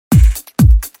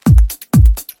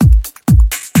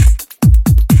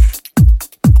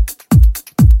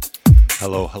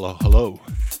Hello, hello, hello.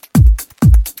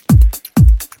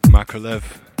 Makrolev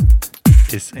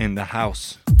is in the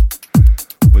house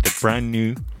with a brand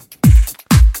new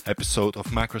episode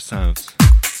of Macro Sounds,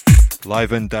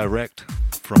 live and direct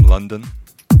from London.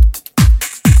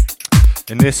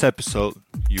 In this episode,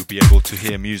 you'll be able to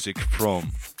hear music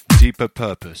from Deeper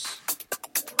Purpose,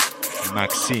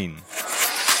 Maxine,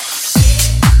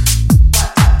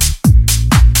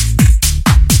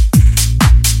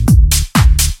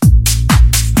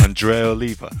 Andrea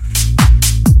Oliva,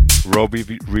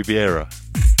 Robbie Riviera,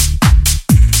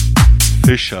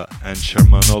 Fisher and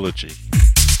Shermanology,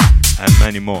 and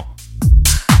many more.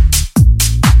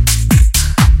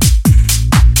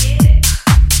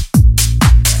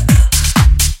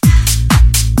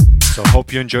 So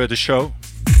hope you enjoy the show.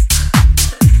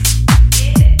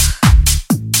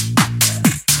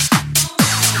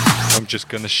 I'm just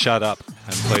gonna shut up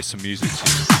and play some music to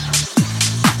you.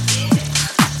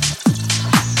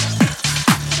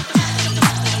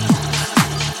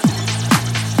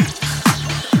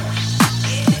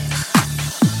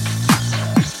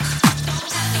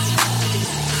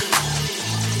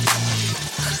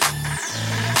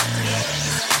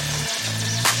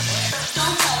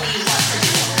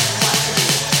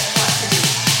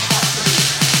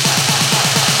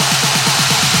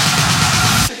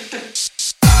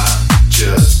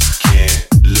 Just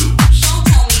can't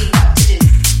lose.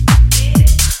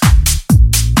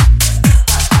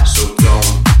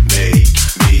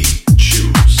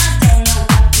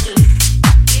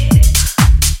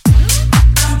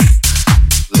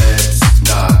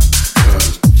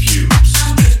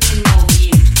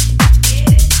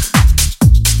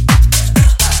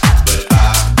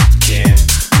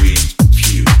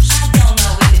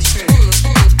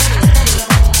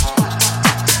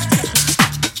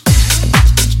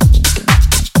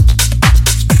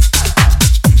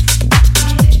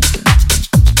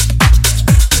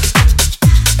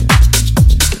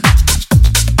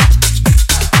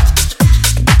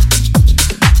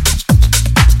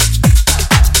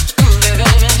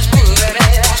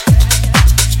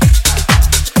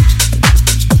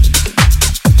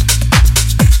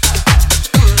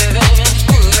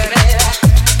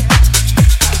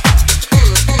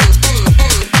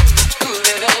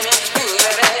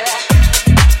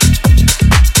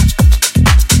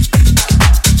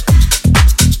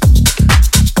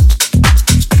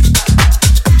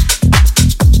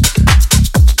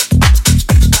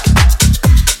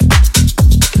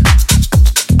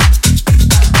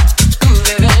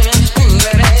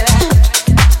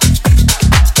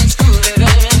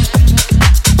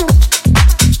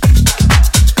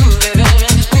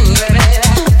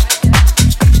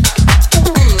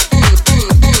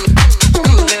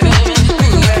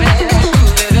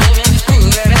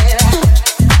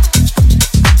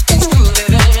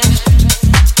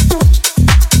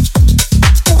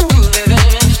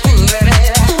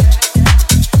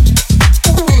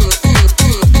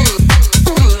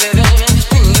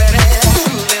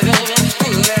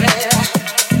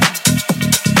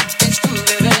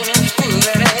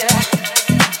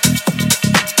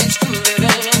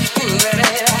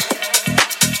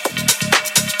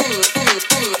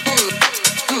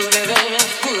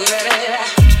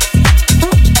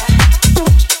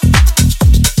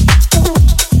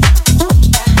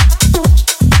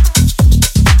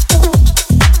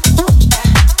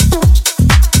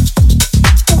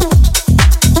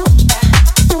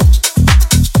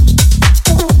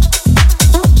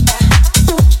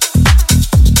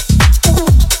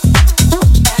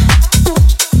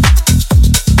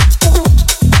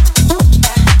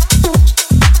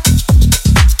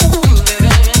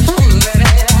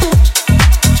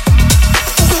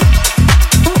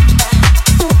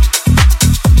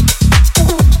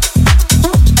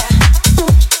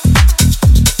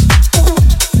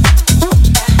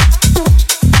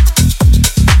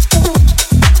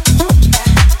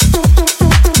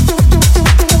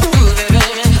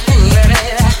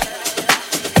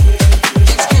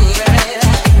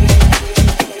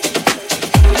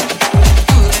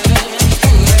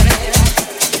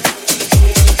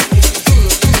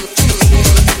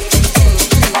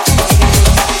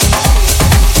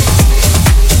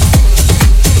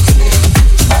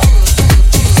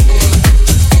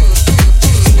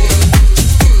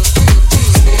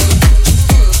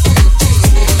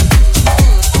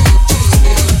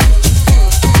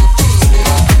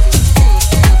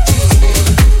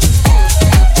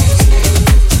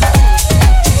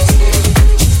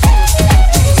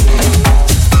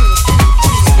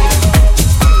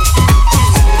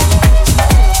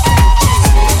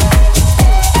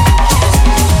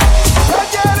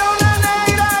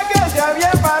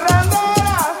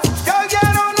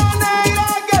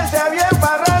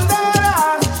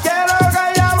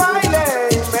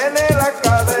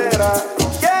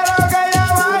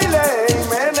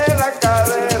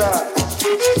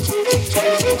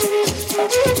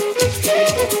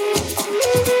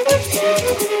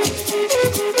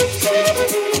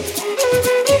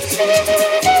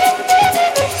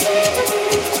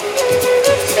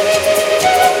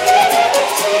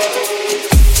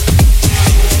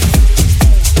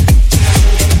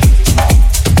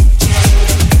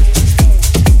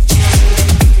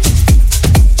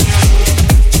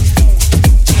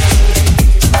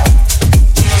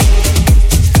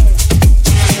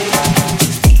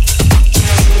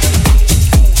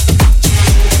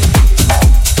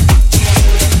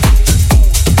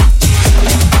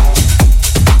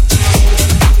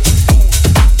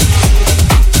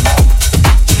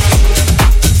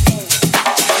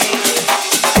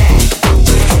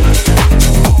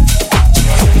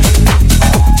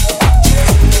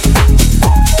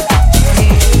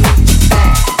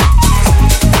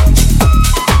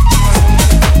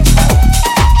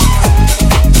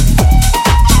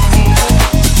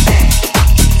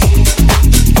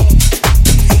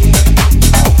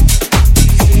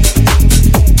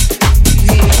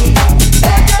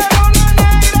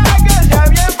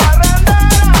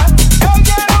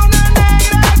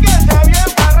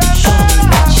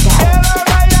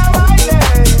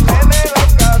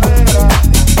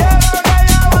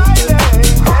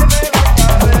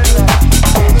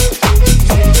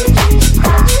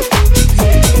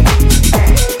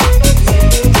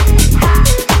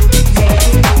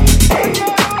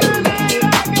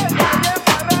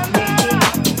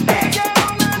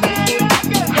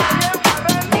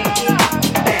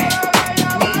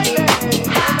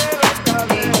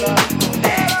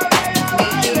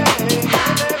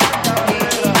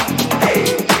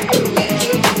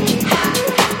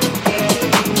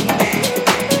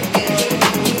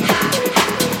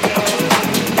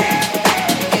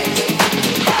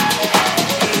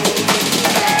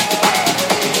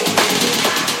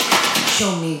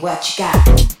 what you got.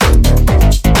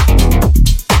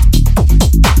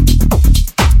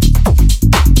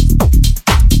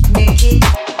 Make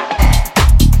it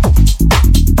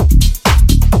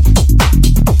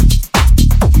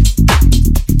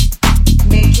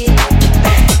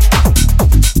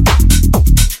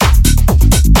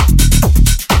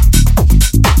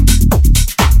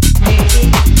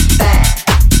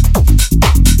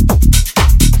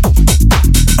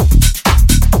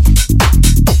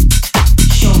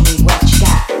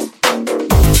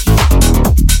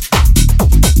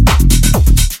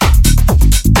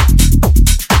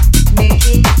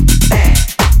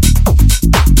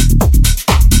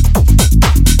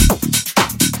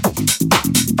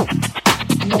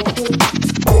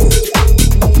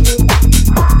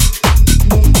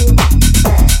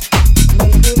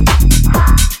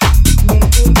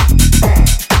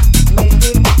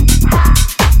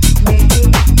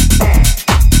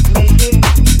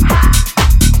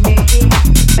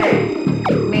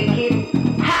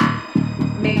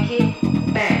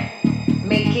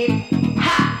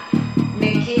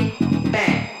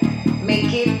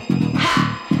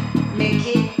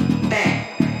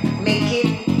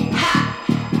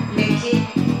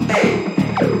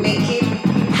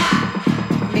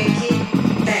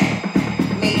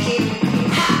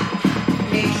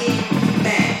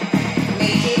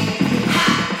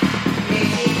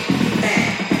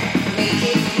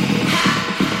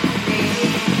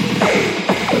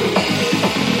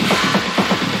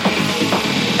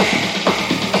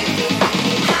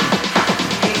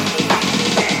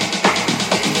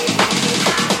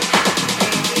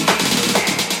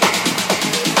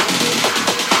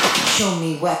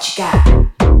what you got.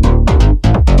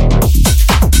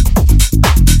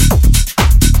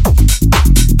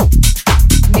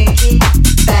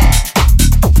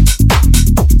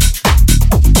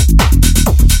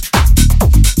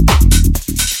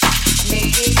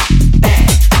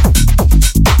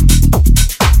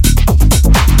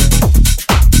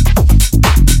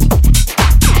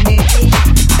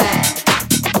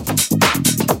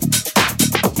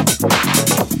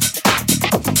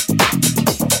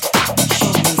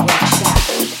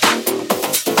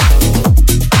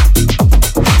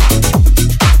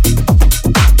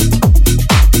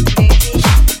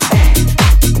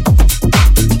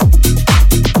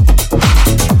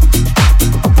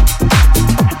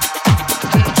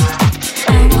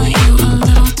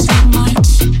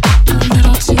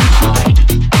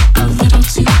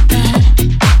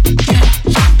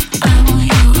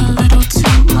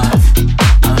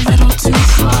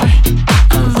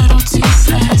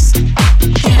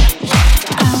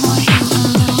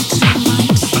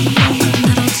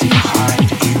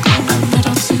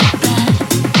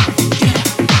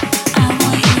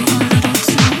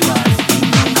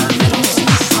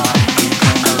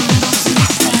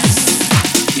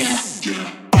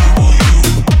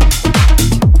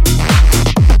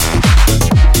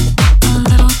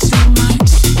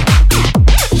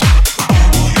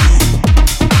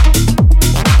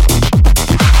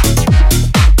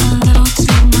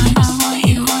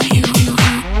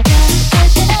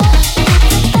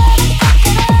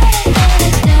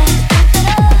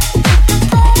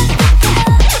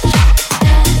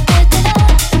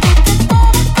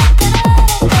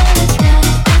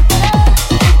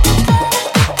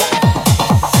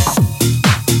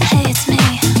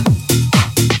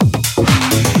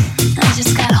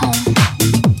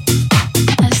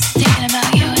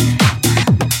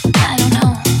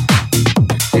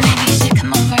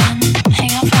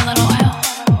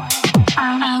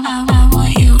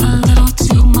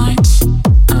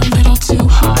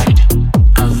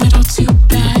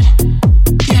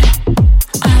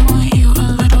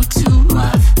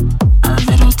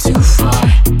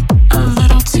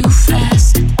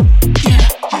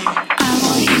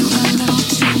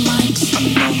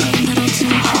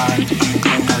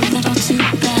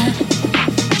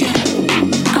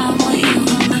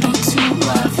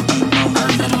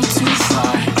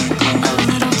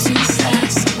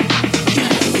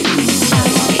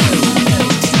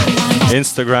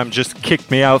 Instagram just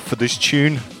kicked me out for this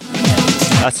tune.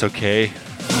 That's okay.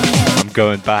 I'm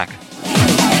going back.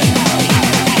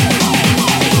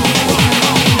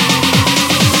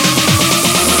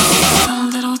 A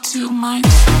little too much.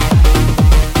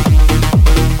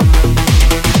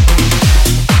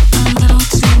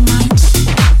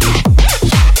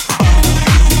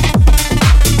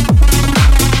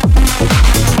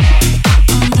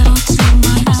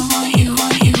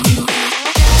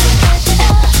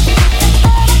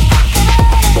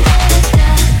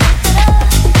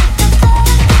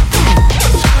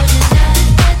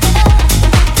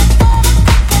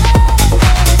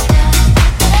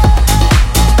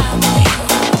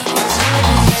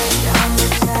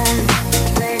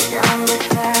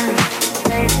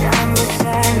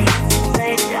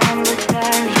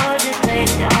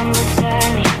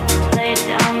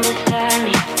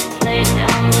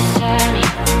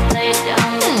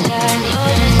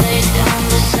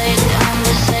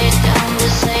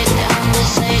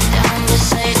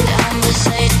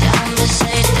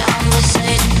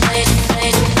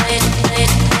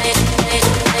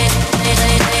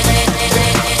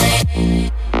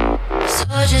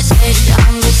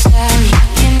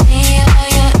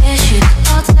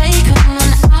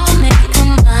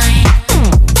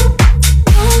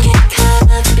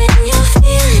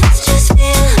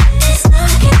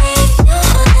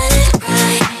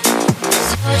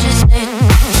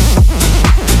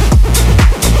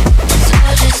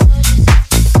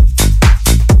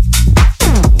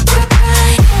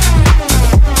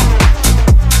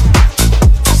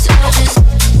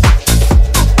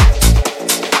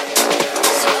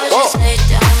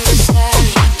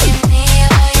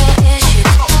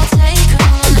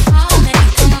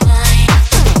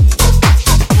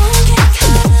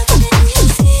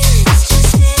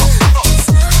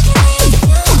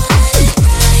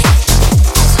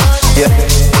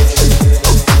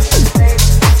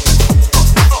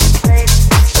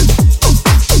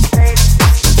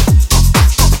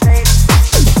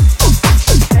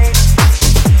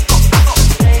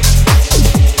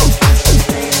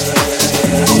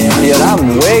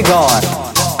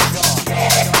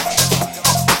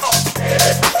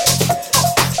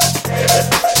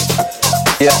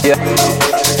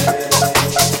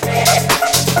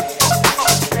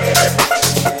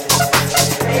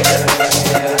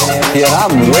 Yeah,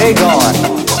 I'm way gone.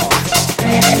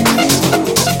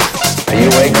 Are you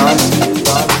way gone?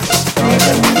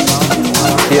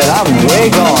 Yeah, I'm way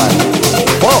gone.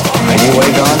 Whoa, are you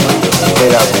way gone?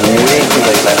 Stayed up way too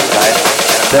late last night.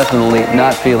 Definitely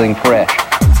not feeling fresh.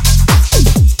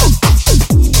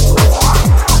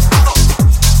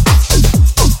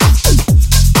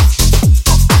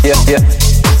 Yeah. Yeah.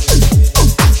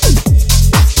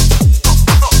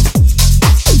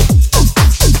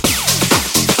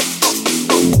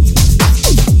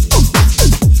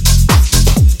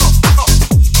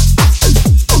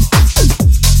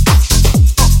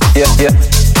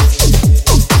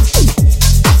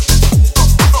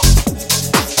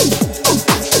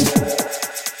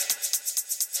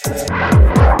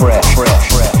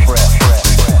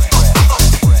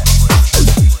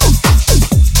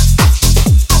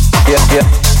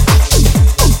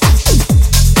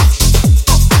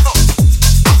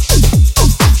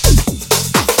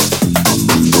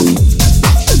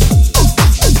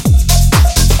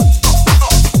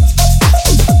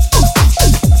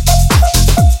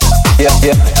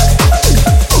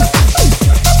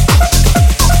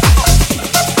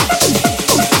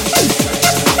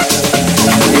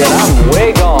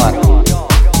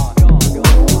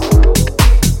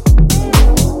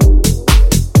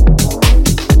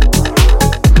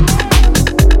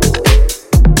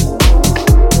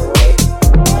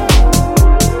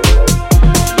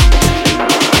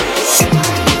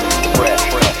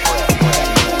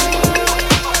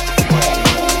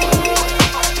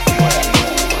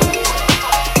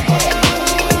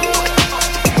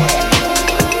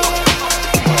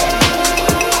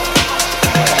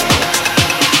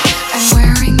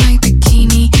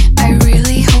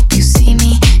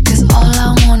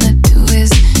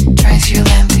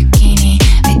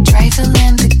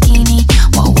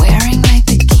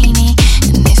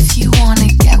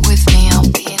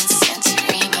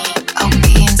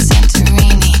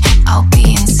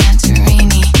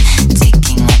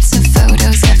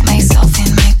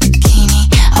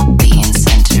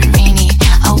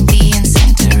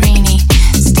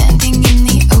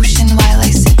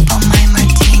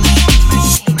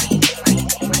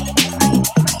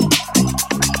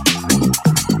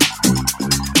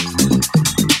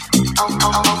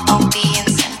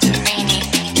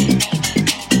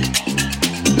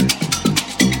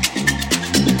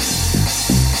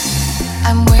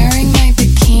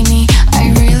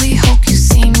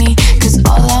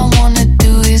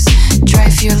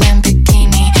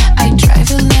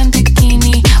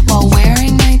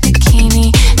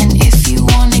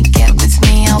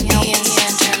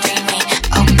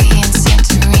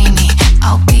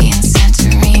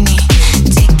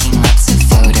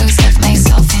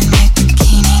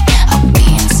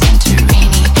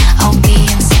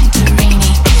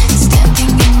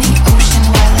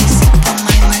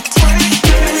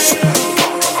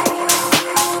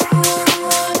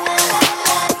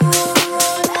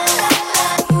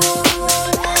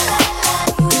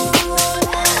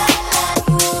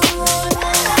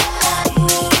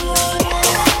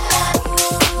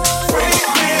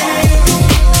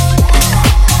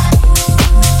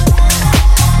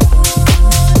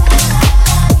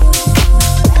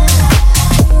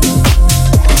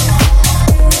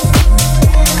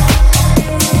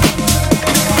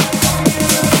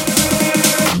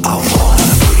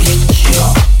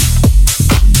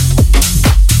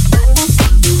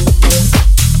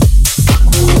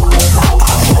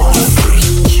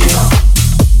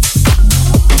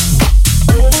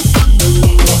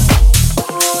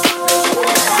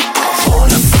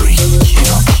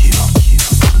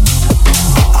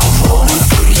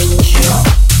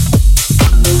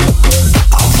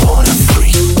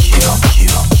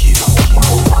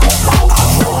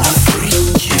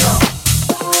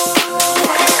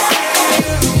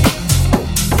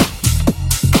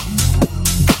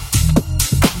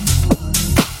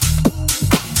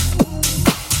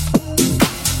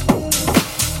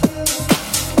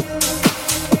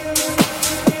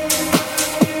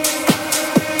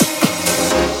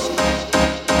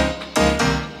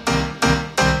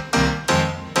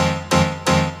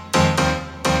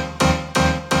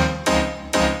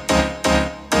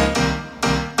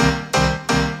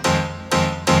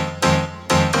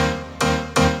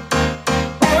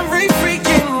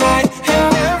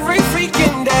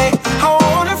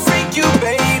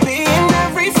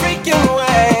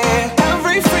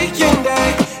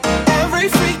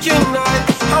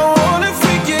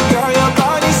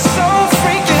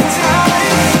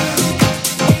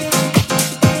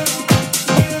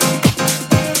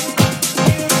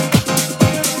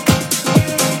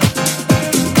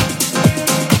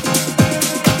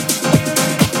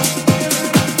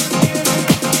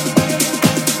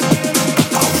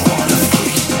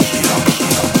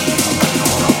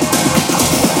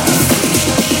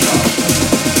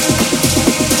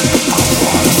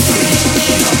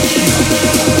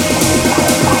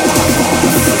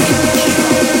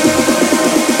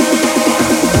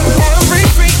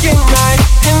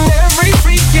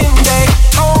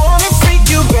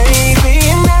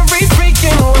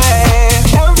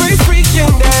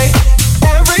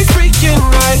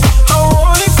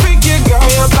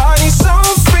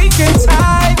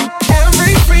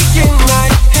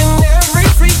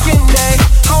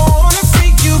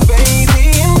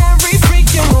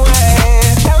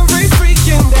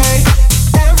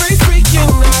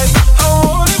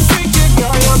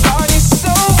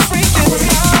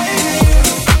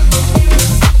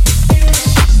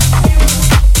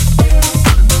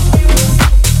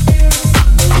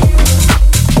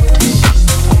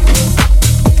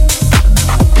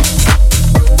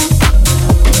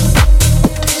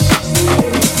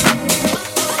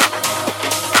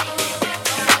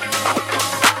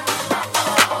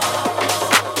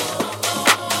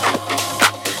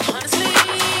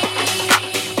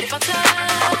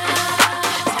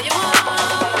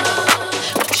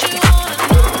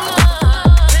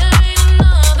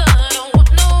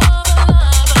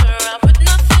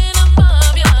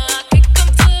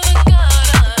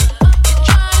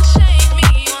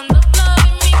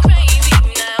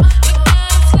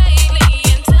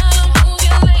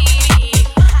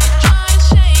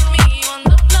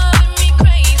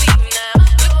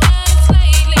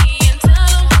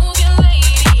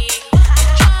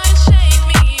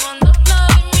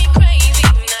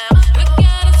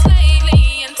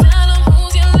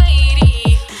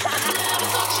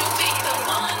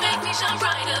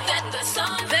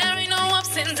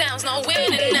 there's no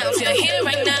winning else. You're here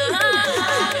right now.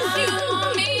 If you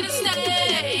want me to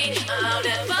stay, I'll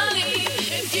never leave.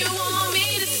 If you want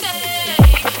me to stay,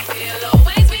 we'll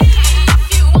always be.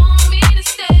 If you want me to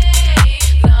stay,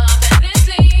 love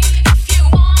endlessly. If you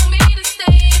want me to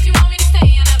stay, if you want me to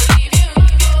stay, I'll never leave you.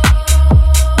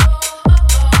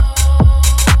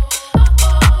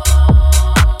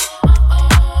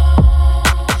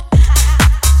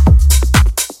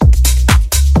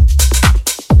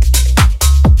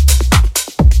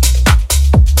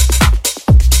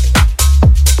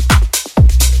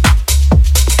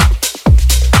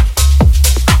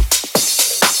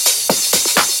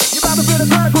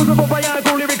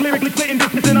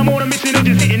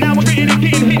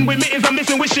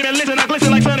 Wishing and listen, I glisten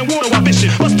like sun and water while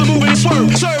fishing. Bust the move and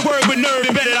swerve, serve word with nerve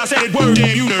embedded. I said it word,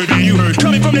 damn you nerd, damn you heard.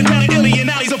 Coming from the town of Illy and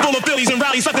alleys are full of fillies and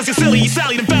rallies. Suckers get silly,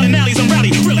 Sally, them found in alleys, I'm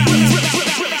rowdy. Really,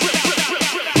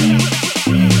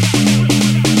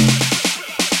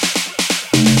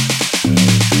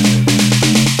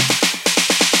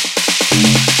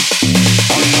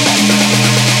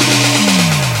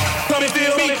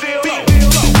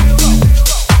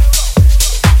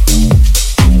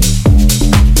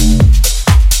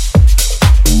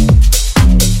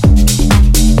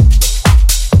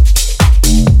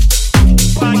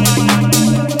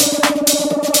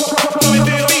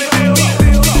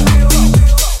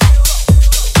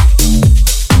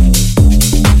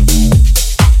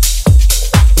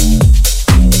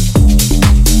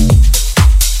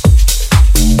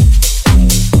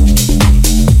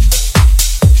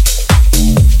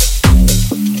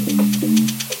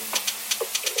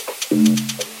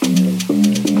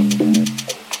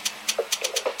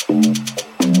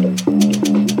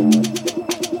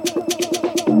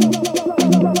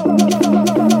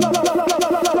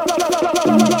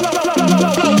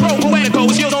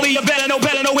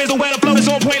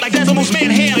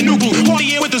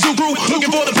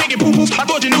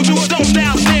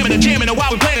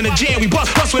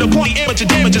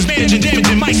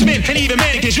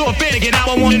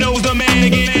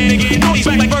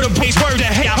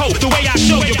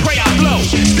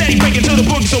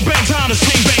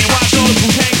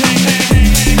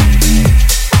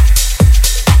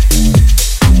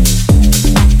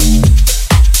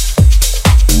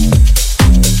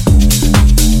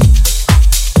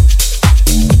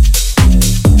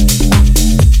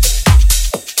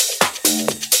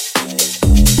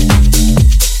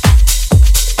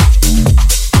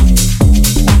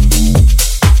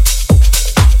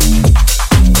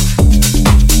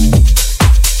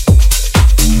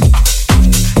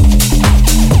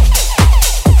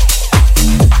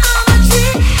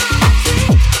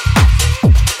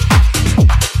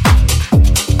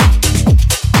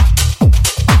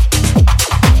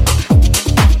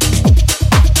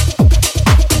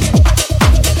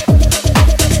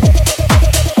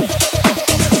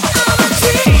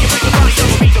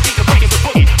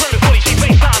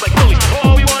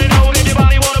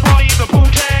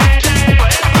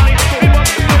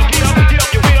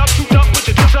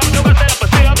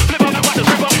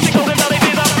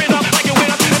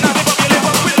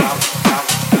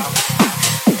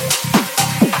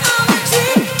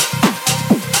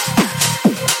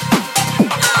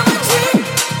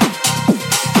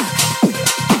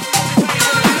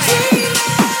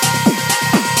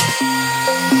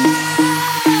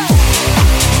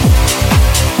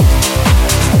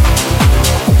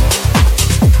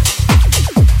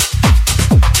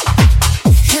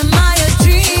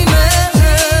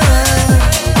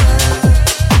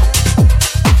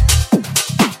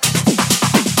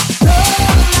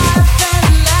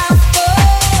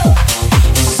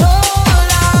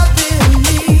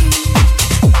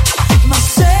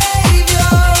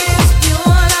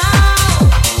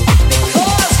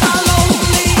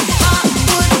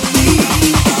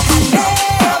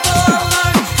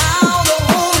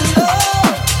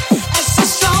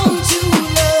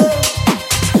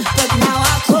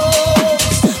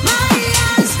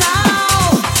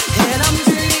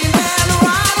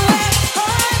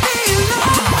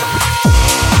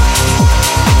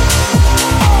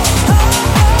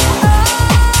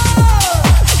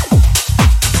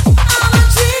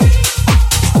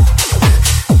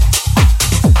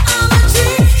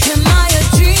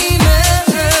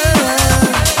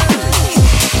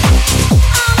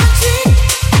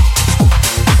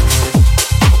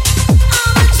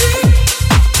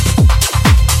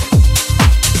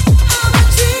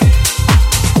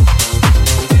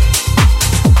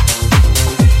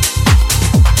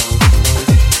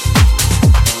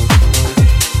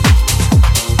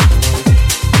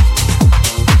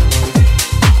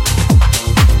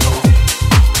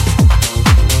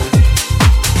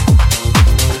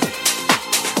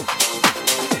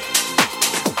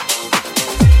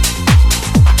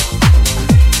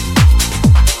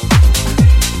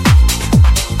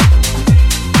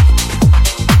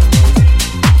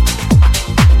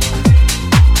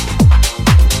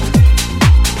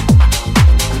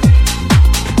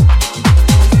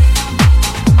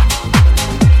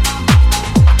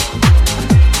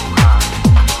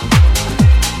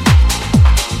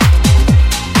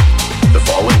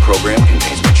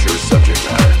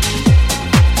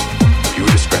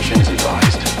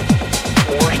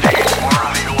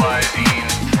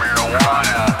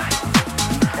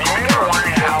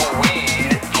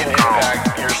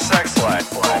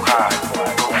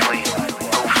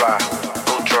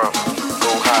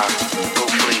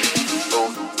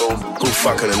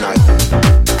 fucking tonight?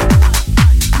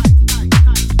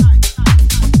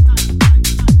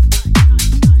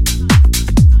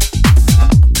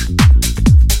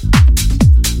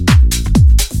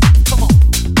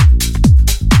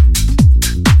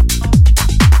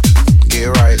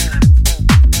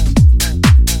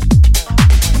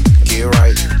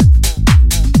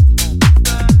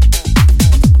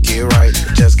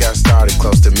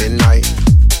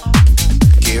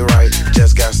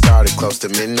 Close to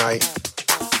midnight.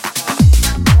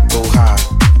 Go high,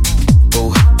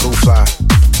 go fly,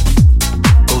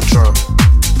 go drunk,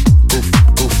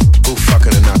 go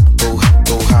fucking or not. Go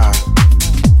high,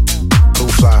 go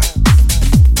fly,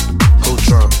 go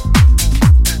drunk,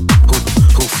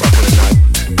 go fucking or not.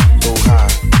 Go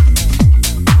high,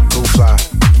 go fly,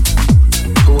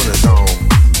 go in the zone,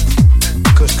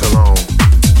 kush cologne.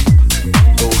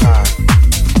 Go high,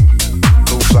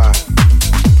 go fly,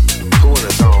 go in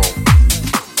the zone.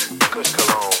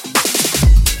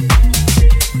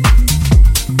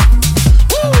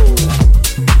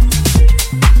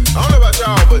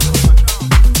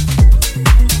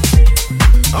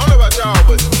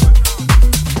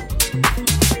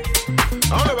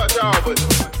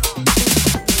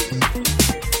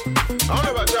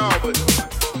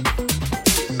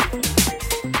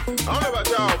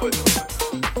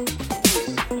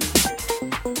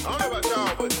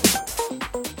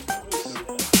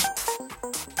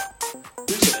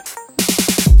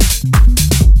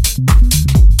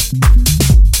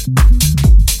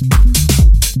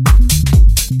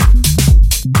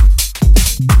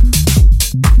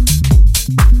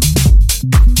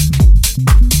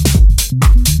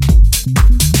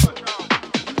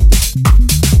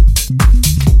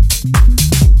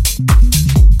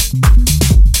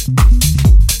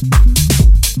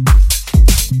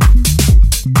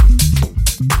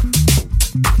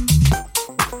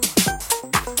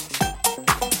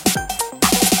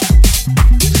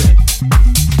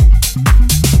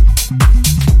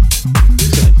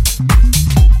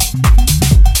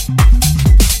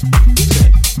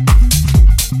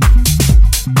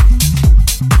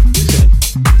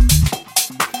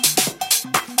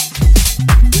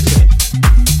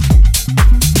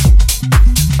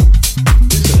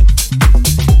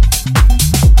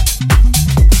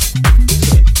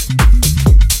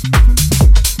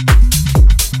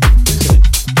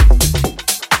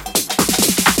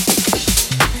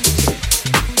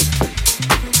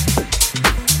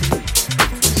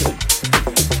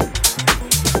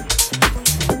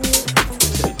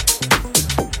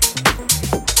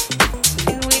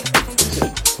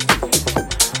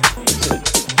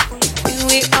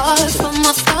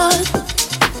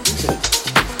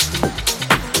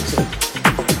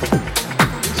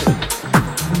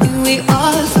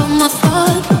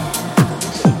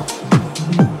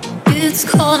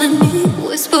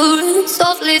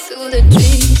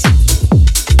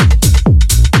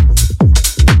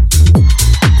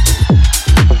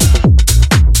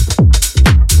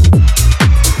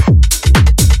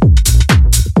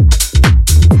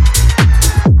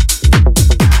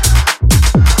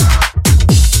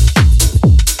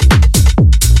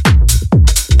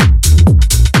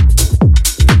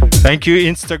 Thank you,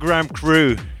 Instagram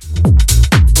crew.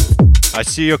 I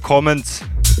see your comments.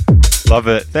 Love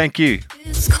it. Thank you.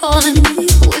 It's calling me,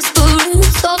 whispering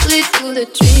softly through the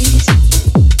trees.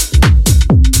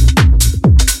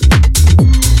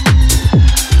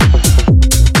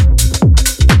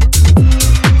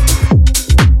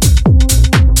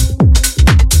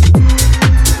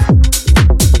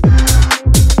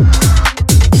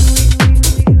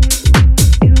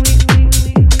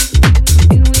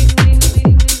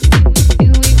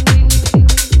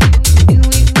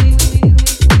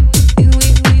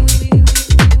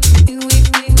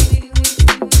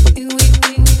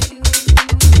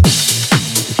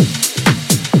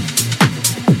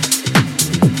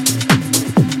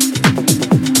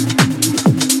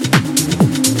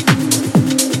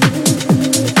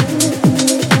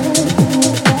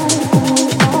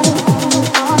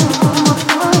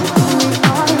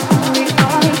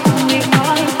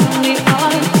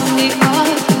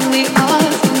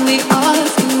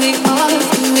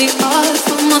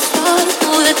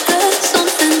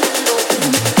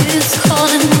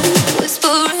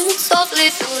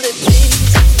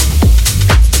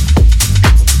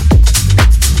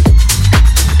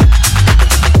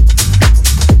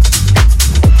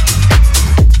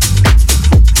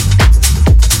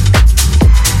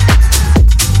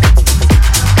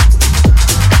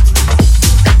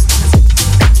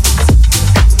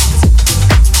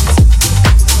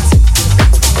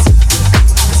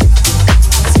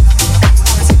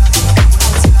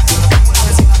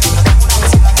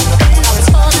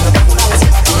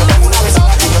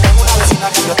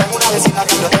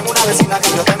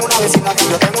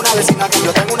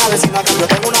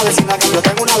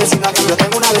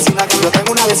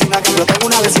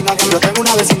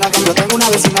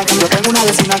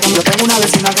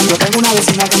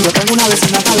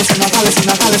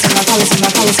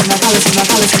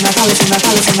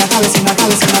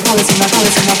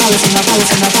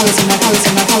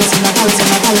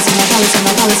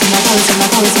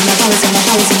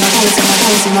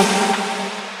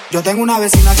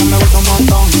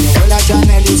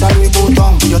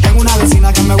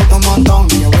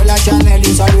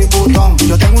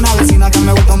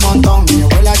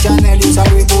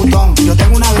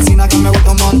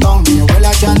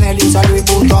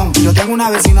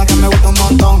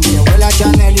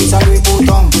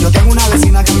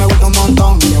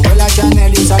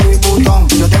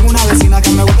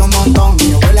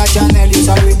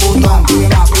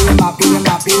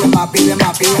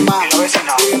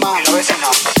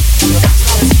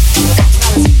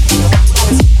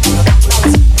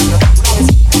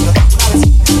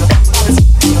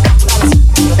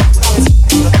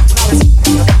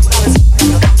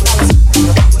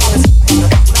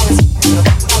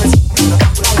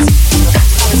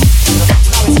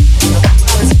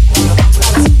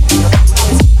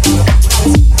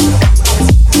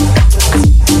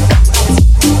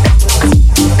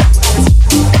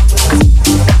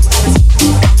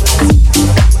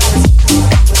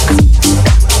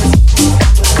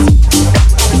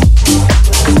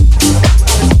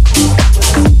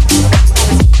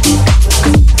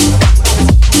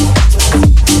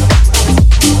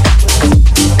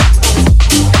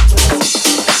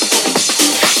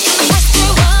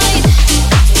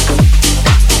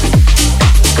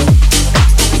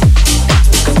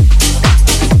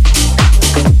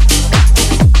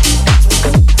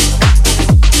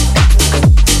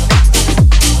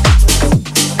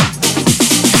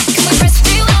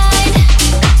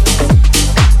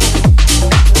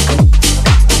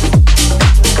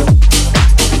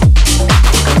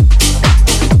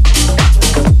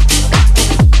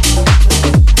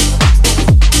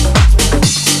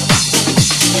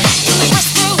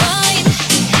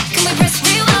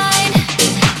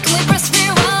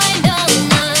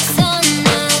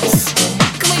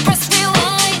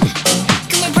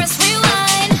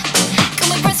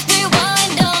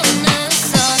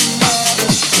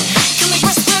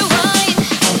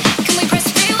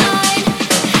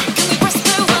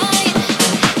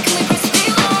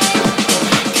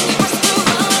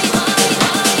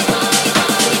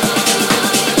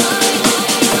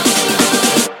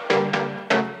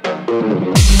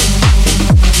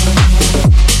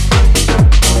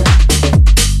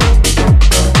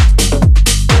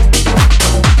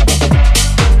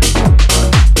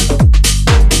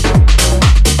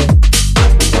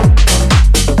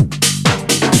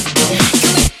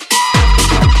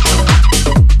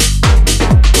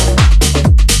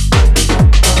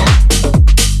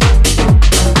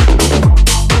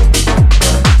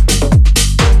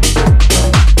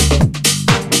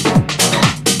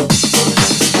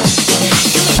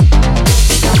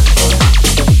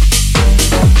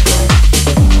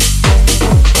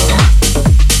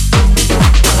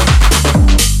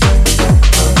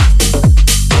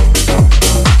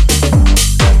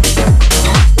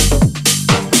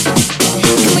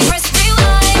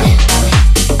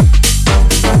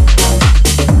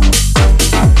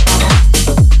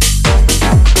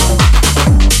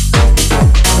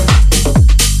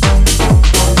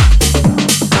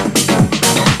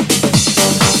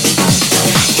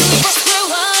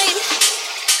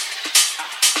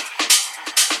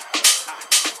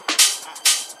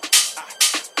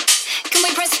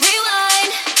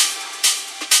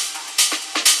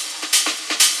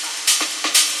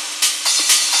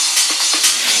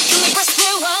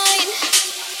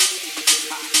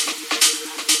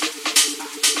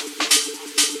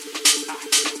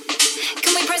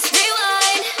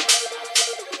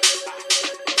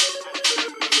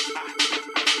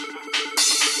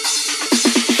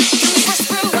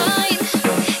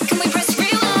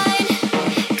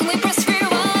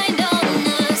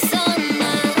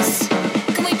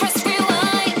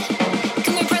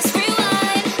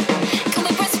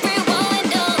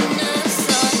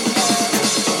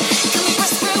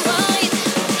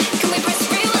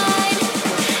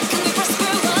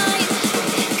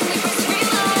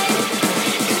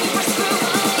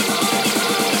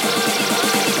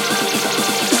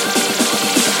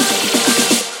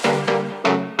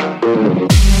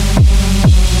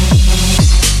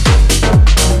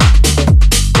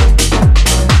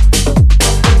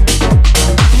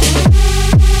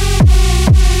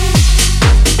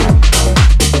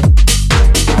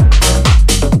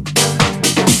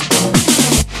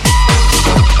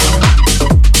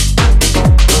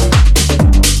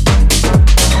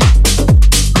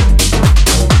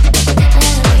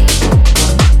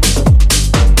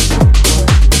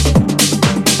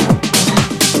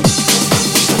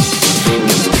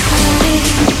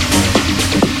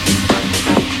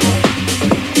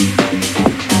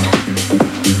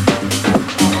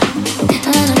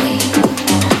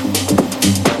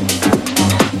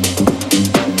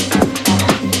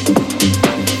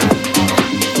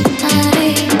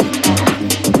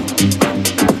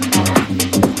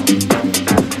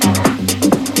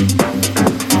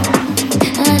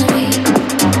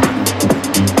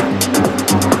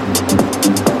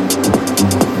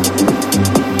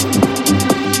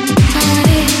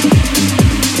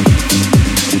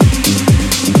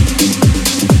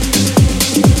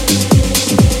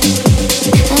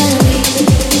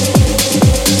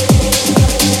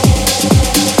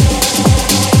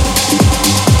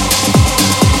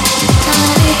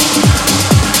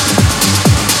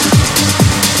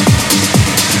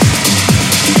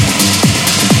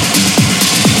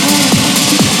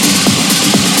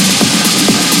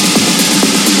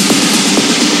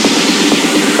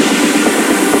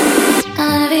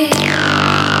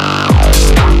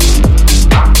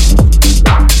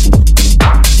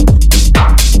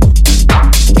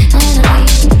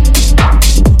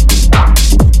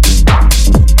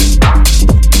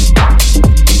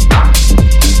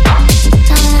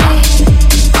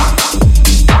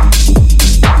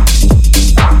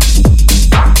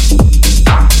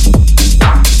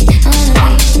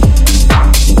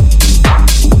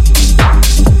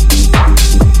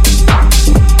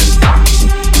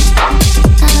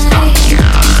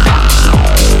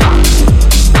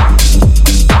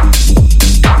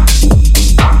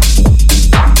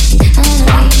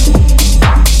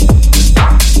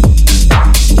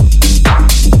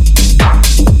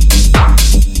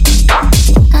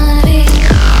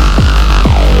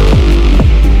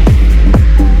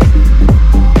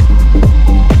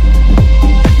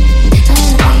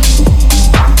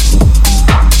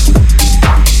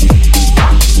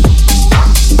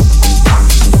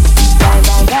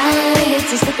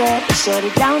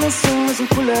 we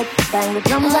pull up. Bang the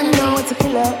drums, I know it's a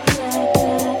killer.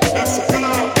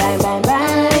 Bang, bang,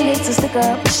 bang, it's a stick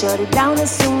up. Shut it down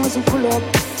as soon as we pull up.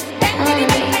 Bang, bang,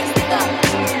 bang, stick up.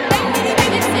 Bang,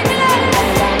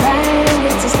 bang, bang,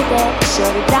 it's a stick up.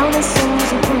 Shut it down as soon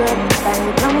as we pull up. Bang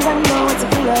the drums, I know it's a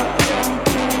killer.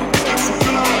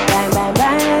 Bang, bang,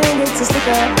 bang, it's a stick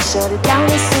up. Shut it down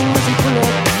as soon as we pull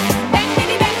up.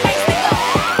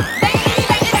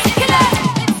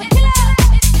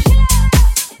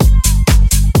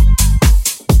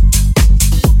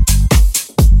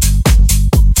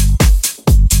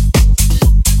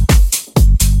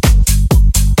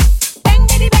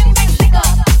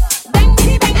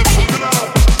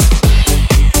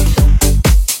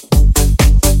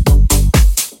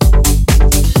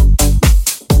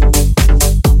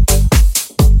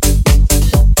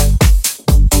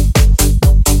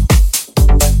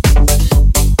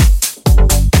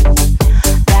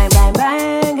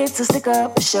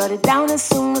 Shut it down as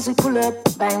soon as we pull up.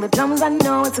 Bang the drums, I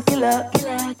know it's a killer.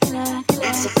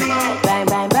 Bang,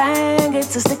 bang, bang,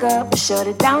 it's a stick up. Shut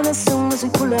it down as soon as we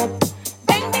pull up.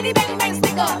 Bang, bang, bang, bang,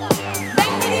 stick up.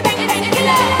 Bang, bang, bang, bang,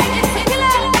 killer. It's a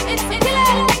killer. It's a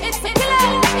killer. It's a killer.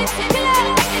 It's a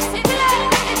killer. It's a killer.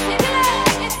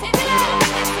 It's a killer.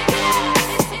 It's a killer.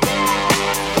 It's a killer.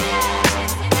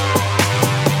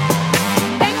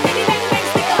 Bang, bang, bang, bang,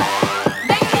 stick up.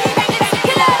 Bang, bang, bang, it's a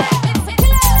killer.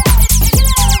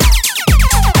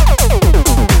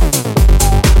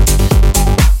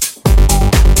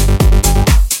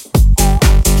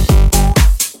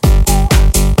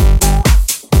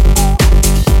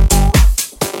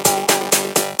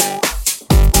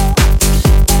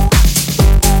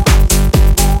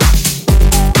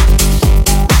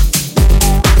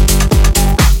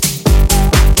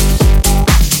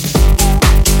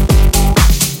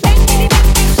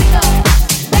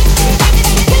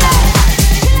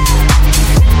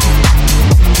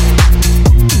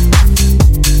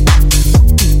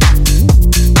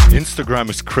 Instagram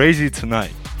is crazy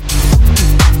tonight.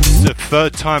 It's the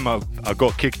third time I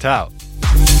got kicked out.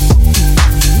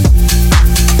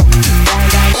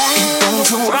 Under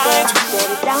the lights,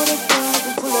 under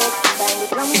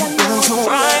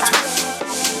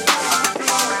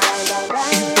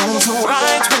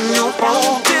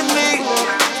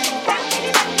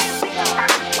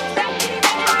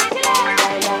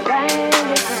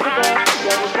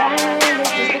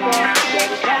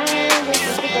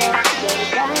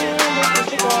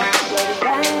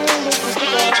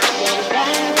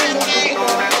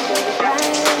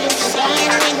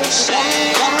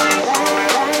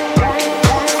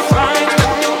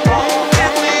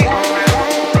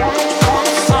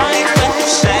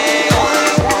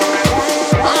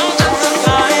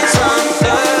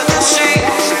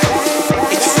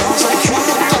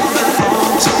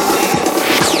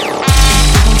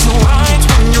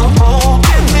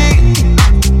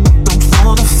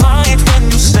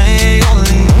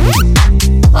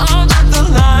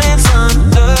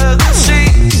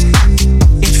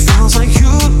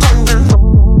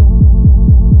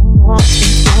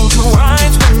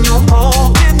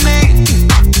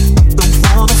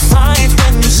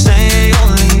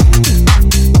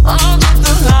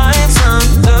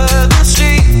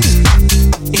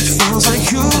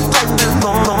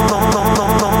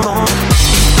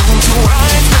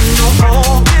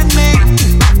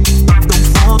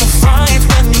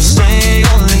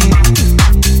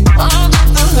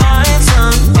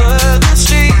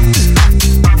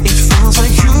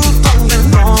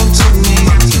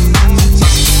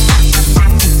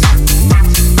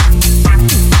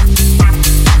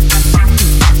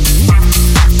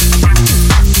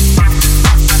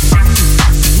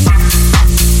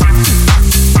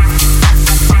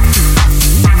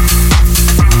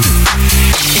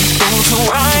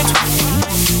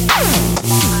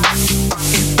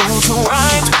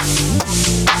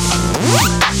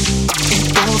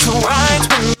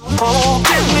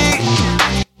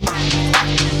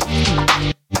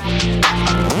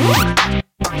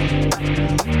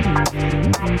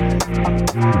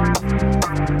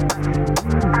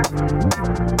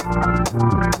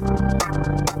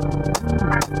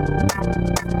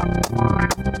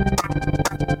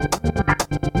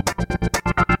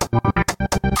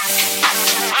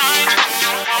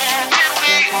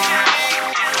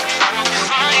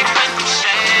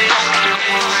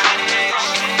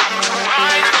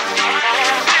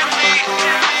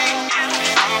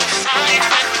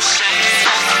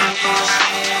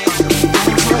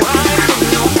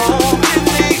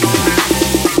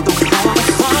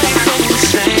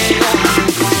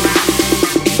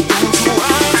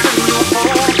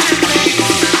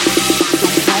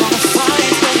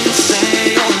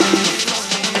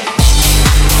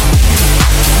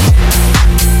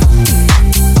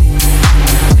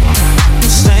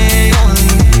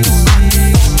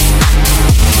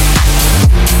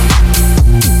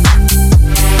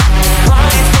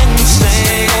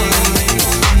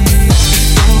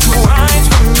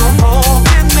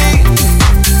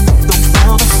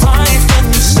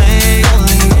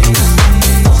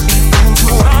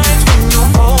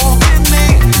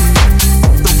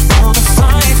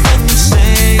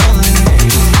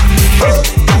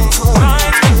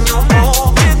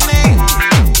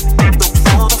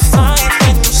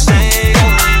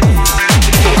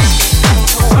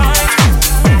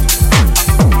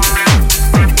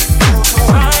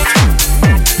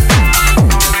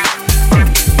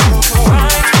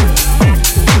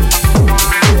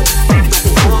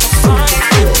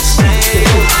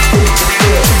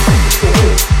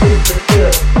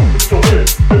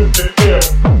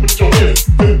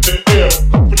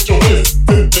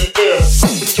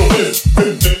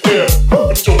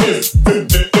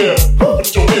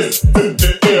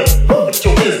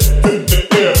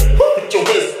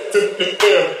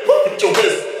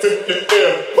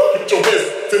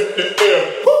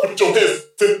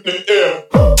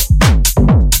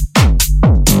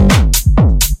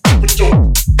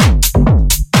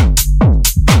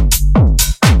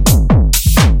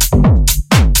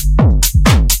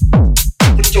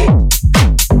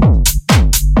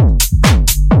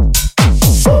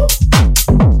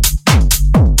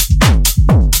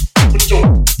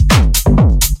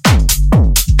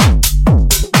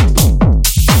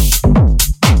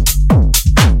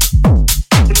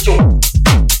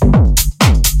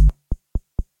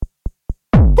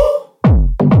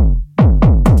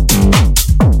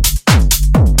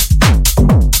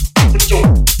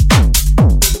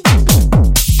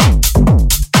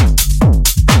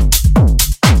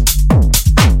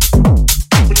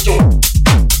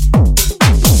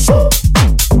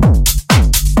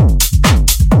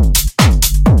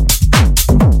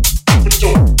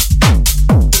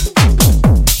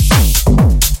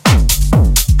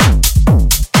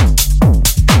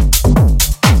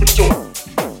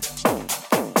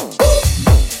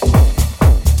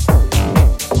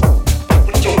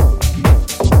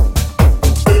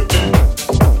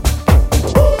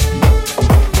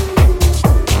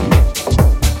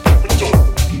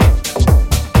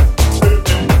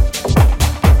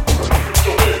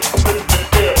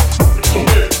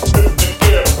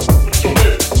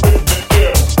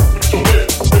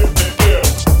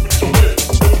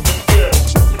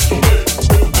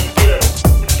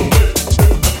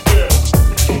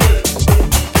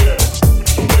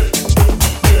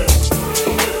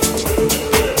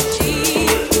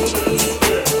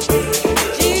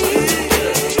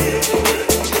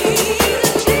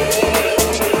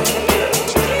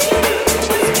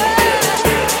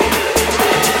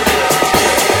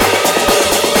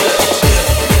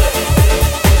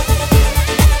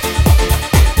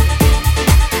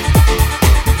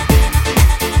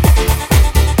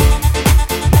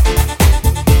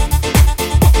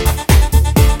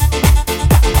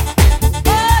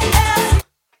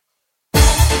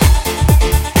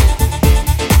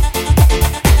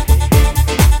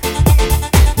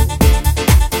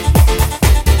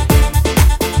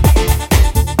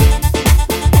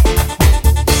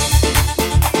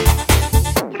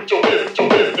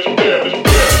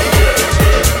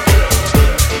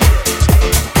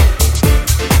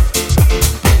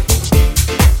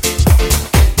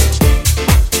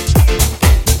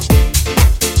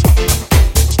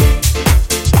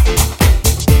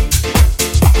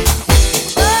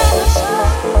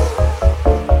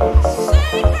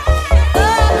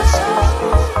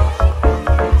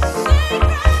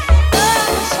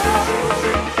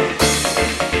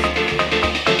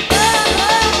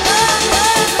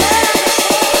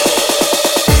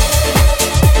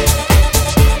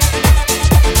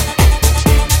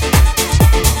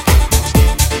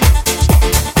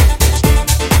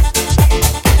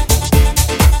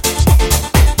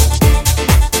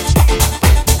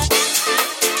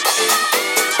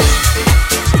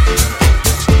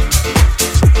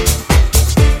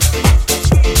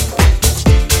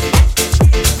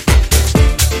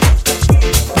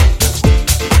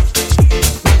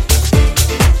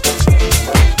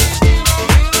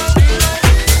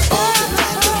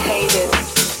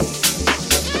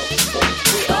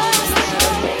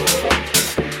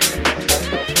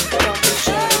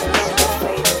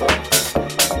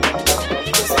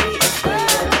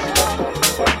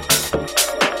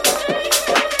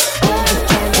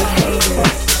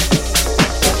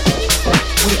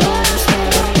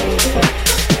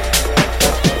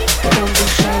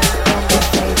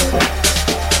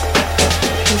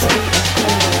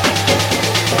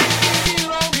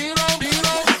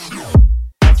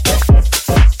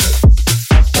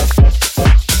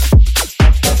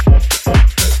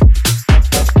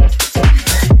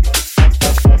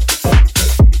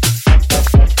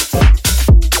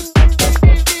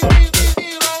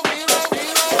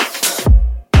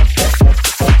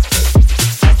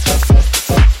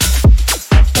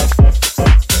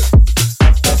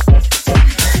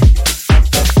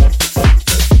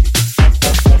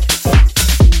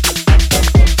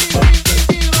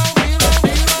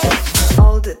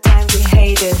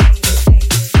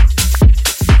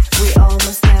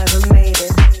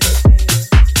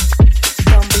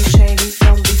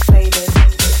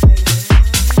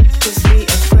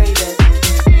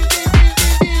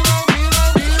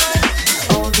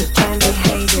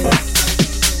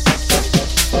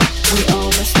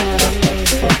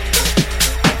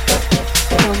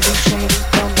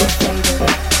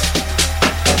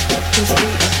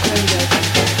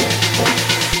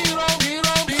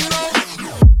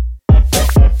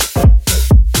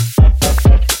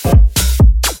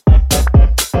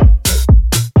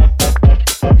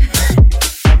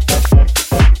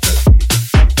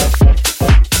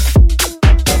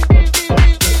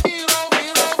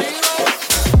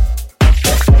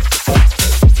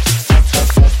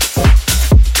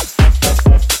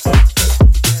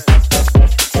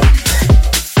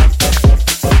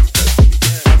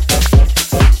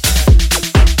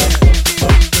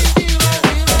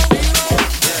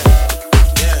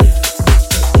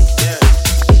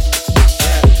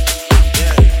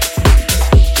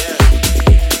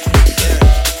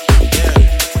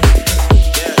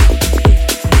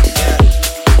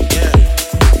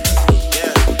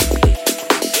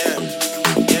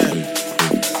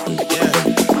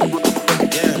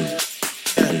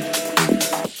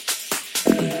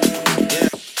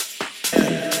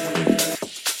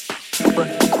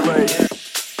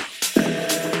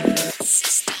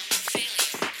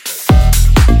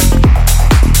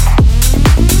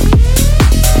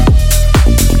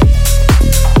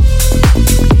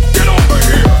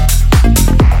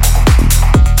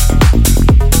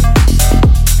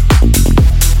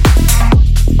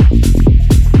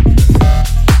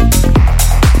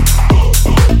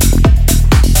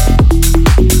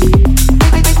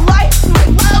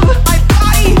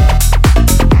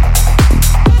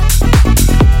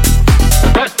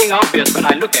nothing obvious when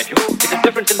I look at you. It is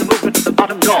different in the movement of the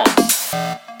bottom jaw.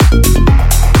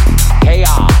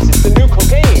 Chaos is the new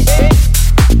cocaine.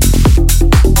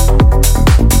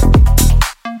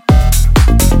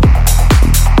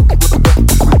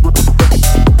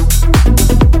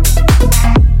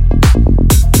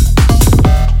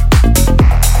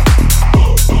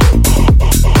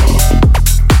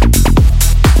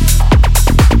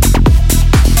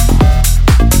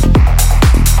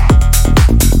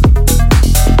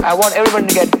 I want everyone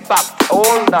to get fucked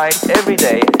all night, every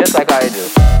day, just like I do.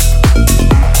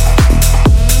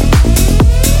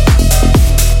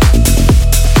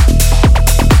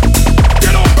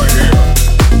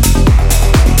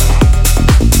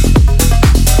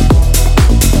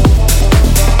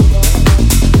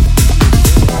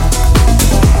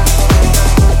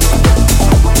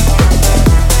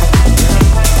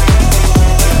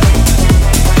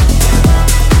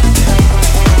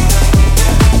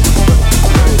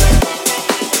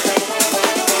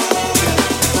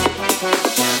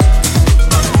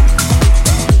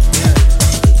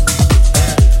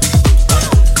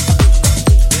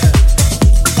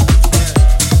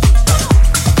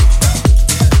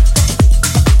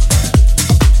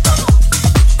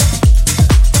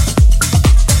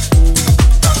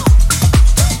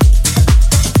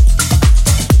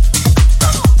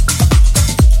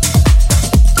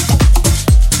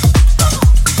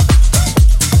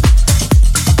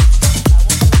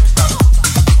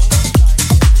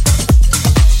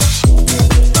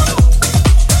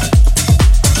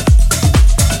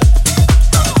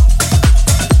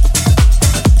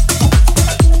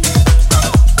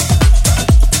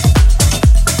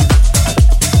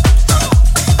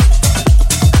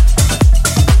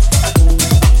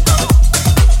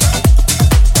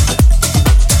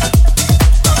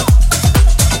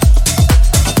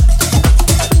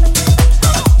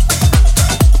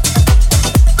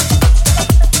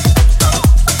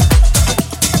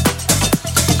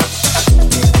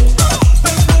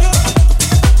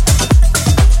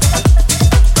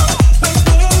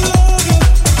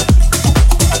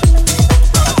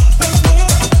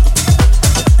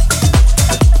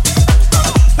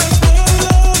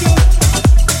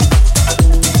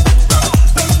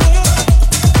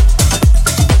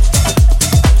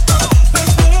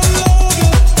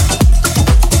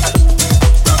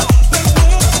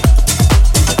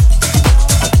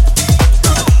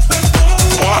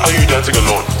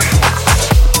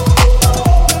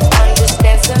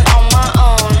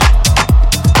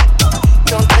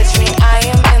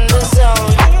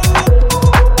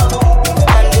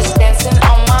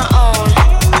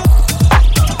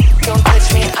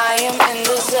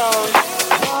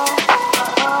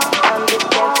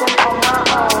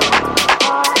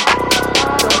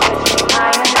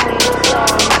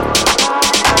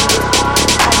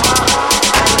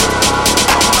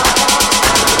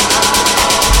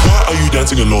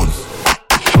 dancing alone.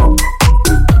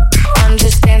 I'm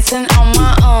just dancing on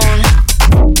my own.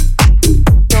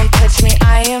 Don't touch me,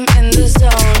 I am in the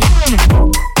zone.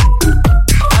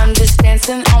 I'm just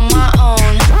dancing on my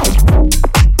own.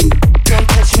 Don't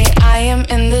touch me, I am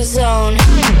in the zone.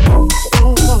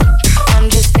 I'm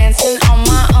just dancing on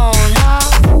my own.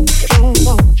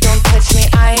 Don't touch me,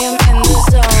 I am in the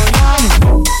zone.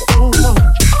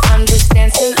 I'm just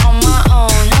dancing on my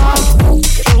own.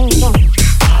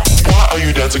 Why are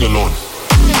you dancing alone?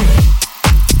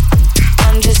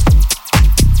 I'm just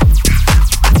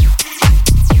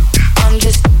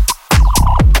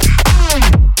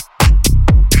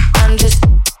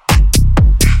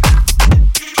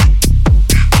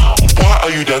Why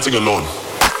are you dancing alone?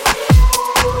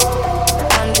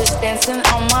 I'm just dancing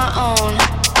on my own.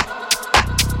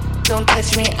 Don't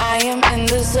touch me, I am in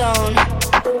the zone.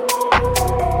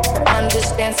 I'm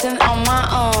just dancing on my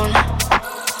own.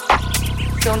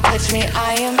 Don't touch me,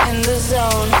 I am in the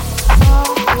zone.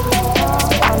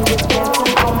 I'm just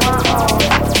dancing on my own.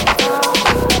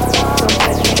 Don't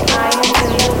touch me, I am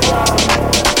in the zone.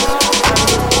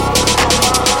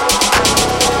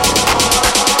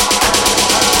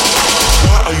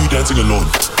 Why are you dancing alone?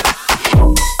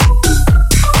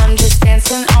 I'm just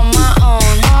dancing on my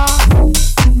own.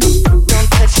 Don't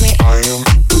touch me, I am.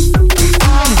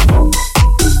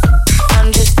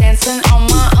 I'm just dancing on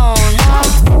my own.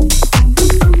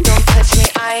 Don't touch me,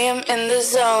 I am in the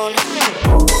zone.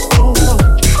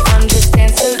 I'm just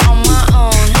dancing on my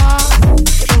own.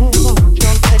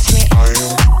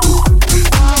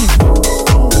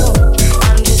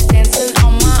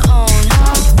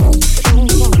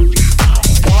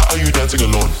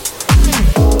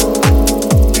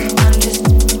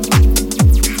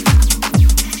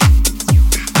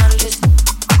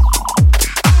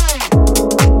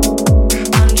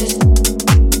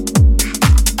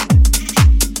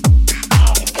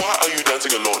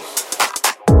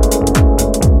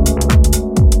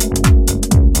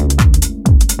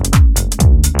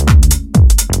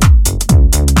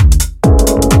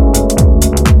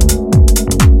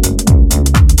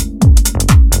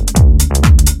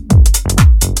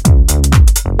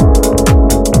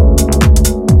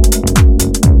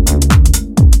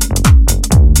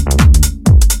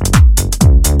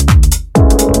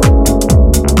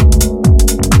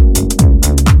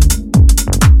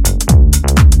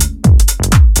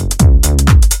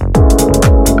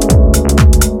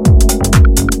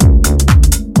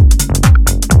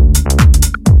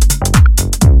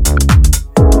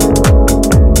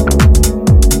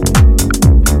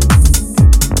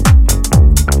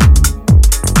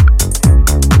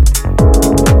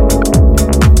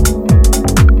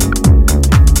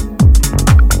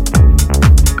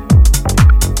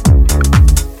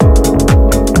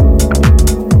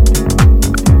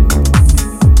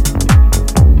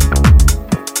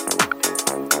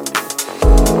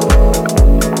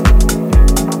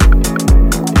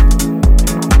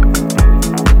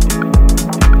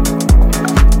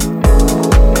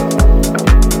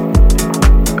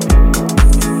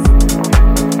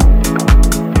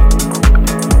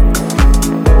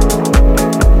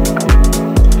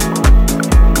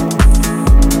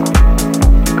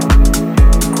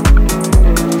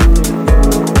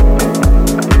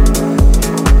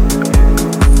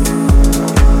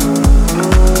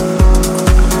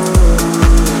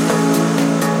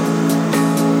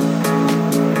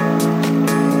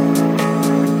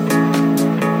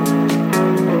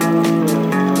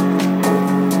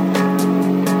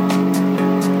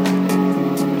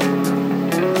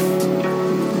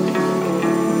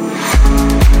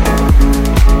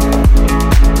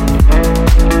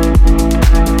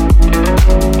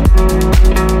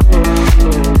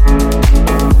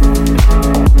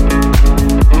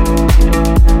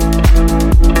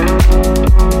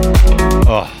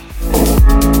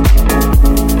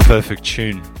 perfect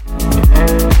tune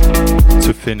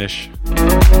to finish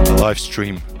a live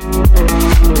stream,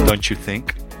 don't you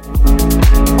think?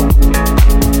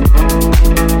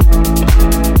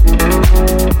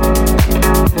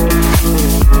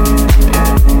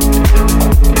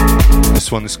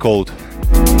 This one is called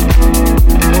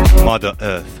Mother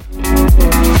Earth,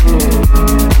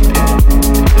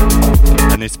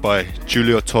 and it's by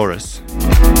Julio Torres,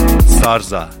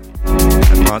 Sarza,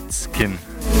 and Matt Skin.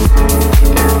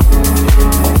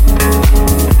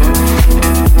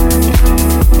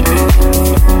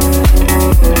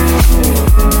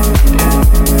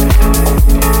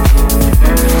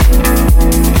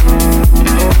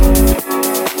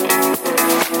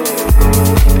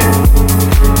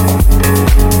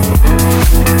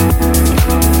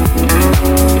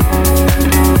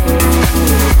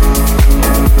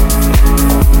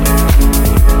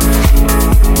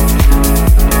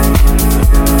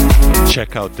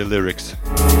 Check out the lyrics.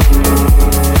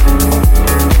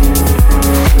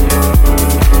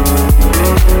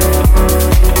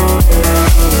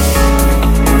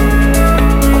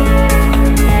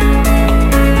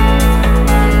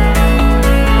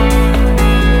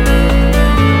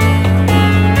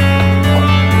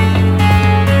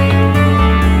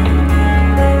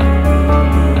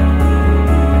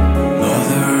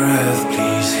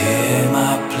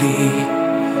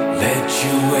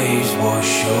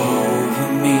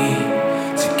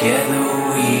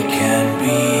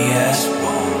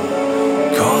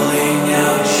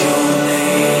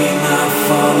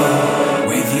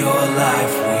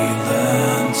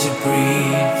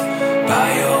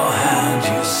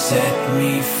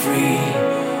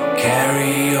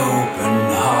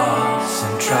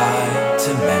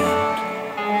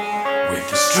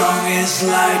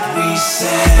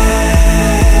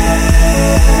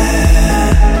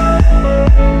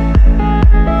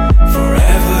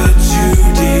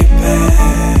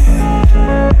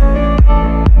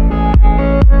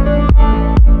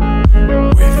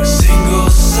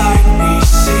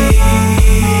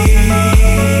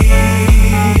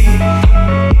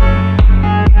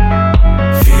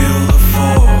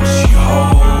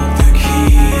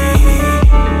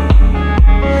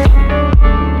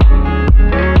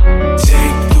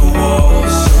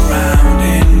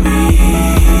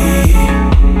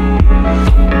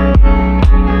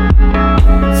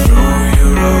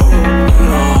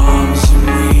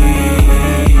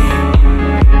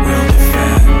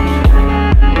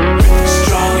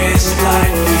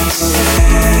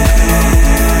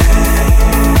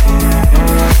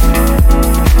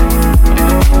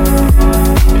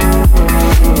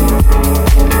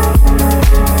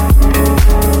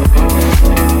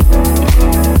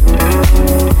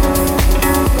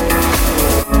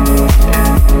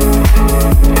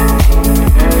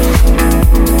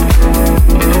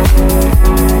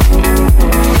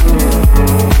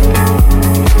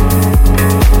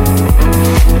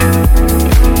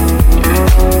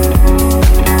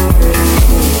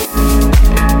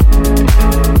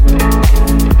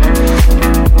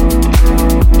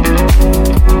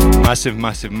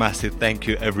 Massive thank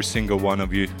you, every single one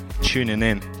of you tuning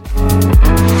in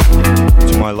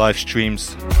to my live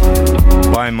streams,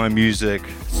 buying my music,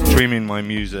 streaming my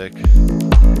music,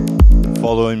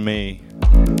 following me,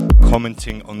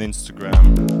 commenting on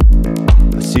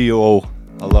Instagram. I see you all,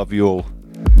 I love you all.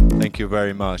 Thank you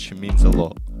very much, it means a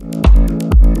lot.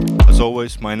 As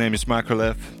always, my name is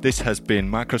Macrolev. This has been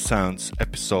Macro Sounds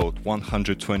episode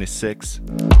 126.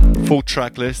 Full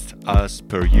track list as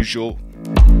per usual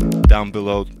down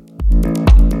below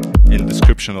in the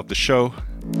description of the show,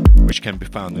 which can be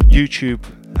found on YouTube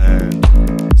and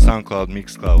SoundCloud,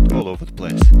 Mixcloud, all over the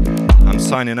place. I'm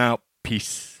signing out.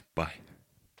 Peace.